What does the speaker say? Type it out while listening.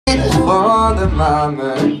What the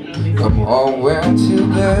mama, come on, went to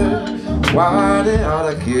bed. Why the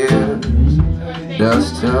other kids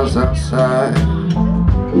just tells outside?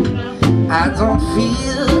 I don't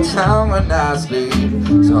feel time when I sleep,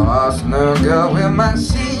 so I'll snuggle in my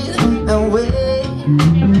seat and wait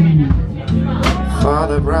for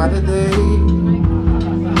the brighter day.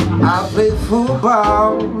 I'll play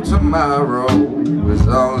football tomorrow with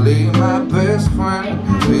only my best friend.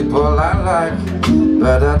 People I like,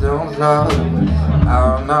 but I don't love.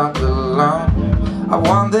 I'll not belong. I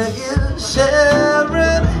wonder if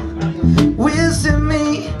Sharon will see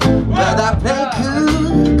me, but I play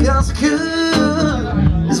cool, cause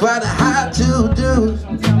cool is what I had to do.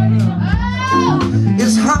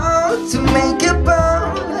 It's hard to make a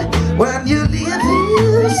bond when you live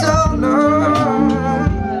here so long.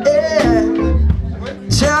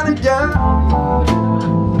 Turn it down.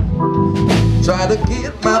 Try to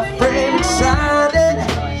get my friend excited.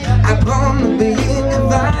 I wanna be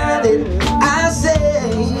invited. I say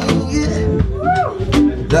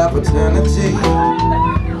the opportunity,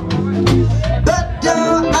 but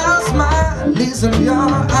your house mine, listen, your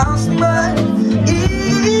house mine.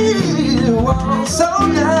 It was so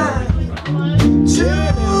nice to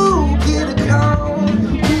get a call.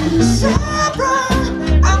 Sarah,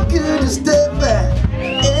 I'm good to step back.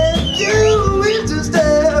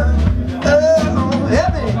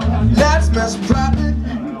 That's profit.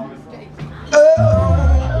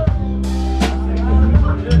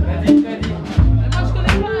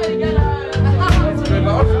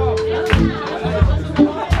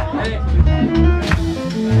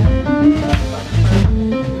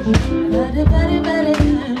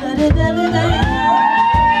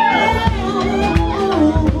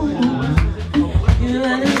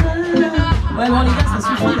 Ouais bon les gars, ça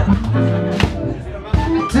suffit là.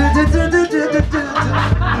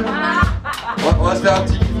 On va se faire un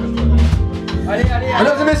petit. Allez, allez, allez.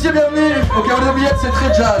 Mesdames et messieurs, bienvenue au Caveau de Oubliettes, c'est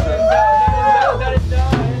très jazz.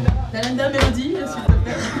 T'as l'un de mélodie, s'il te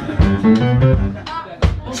plaît.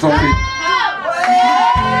 Je t'en prie.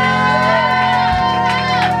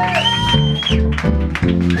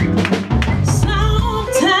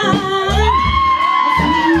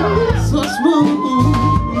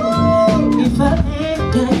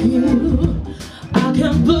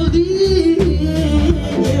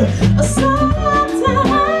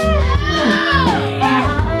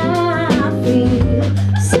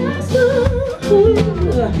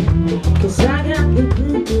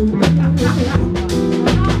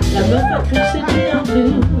 La meuf a cru que c'était un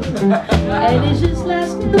blues. Elle est juste là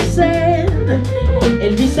sur scène.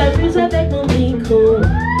 Elle lui s'amuse avec mon micro.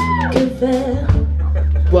 Que faire?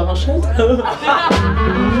 Boire un shot?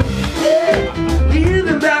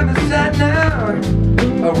 Even by my side now,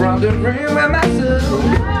 around the ring with myself.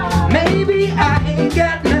 Maybe I ain't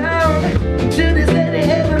got now. To this lady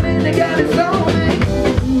heaven, and they got it so big.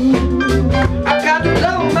 I got to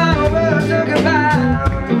know my world, talk about.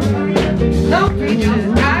 No preachers,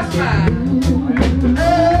 I smile.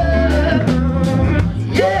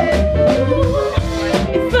 Yeah.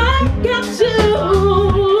 If I got to,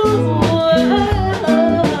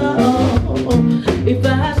 if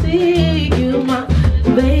I see you, my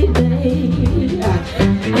baby, I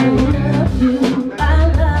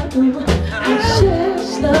love you, I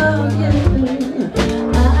just love you,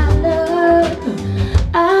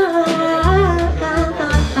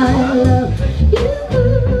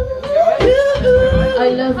 I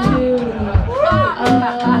love you.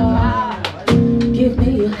 Give me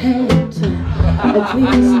your hand,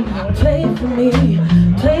 please play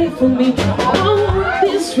for me on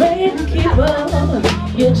this radio keyboard.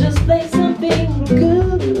 You just play something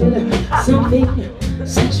good, something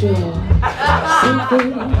sexual,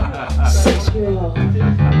 something sexual.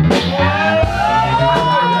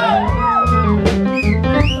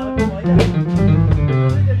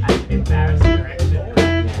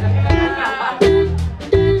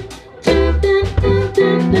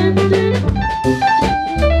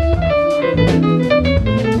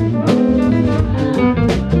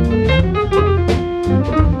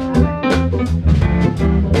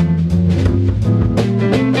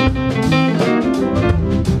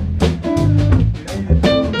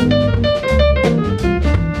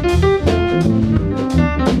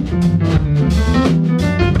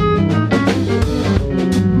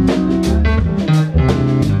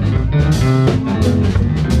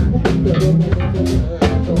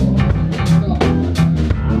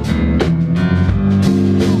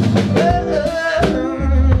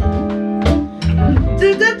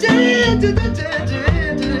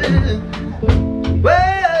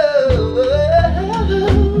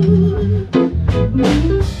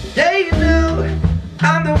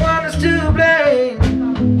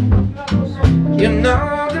 You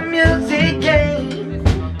know the music game.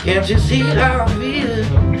 Can't you see how I feel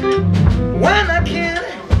when I can't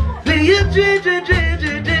be a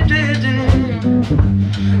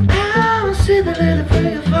I'll say the little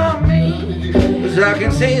prayer for me, 'cause I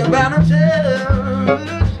can sing about a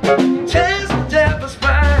test the devil's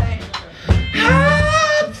spine.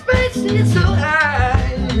 Heart makes it so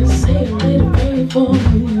high. Say a little prayer for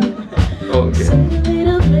me. Okay. Say a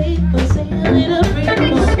little prayer, say a little prayer,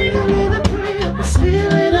 say a little prayer, say a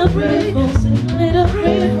little prayer, say a little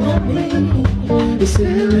prayer for me. You say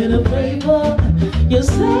a little prayer for, you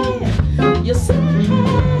say, you say,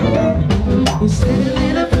 you say a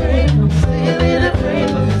little prayer, say a little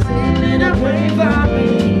prayer, say a little prayer for me.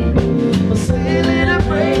 Say a little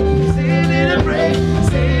prayer, say a little prayer,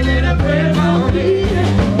 say a little prayer for me.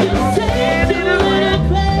 You say a little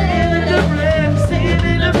prayer, say a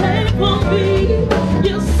little prayer for me.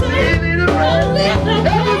 You say a little prayer.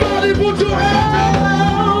 Everybody put your hands up.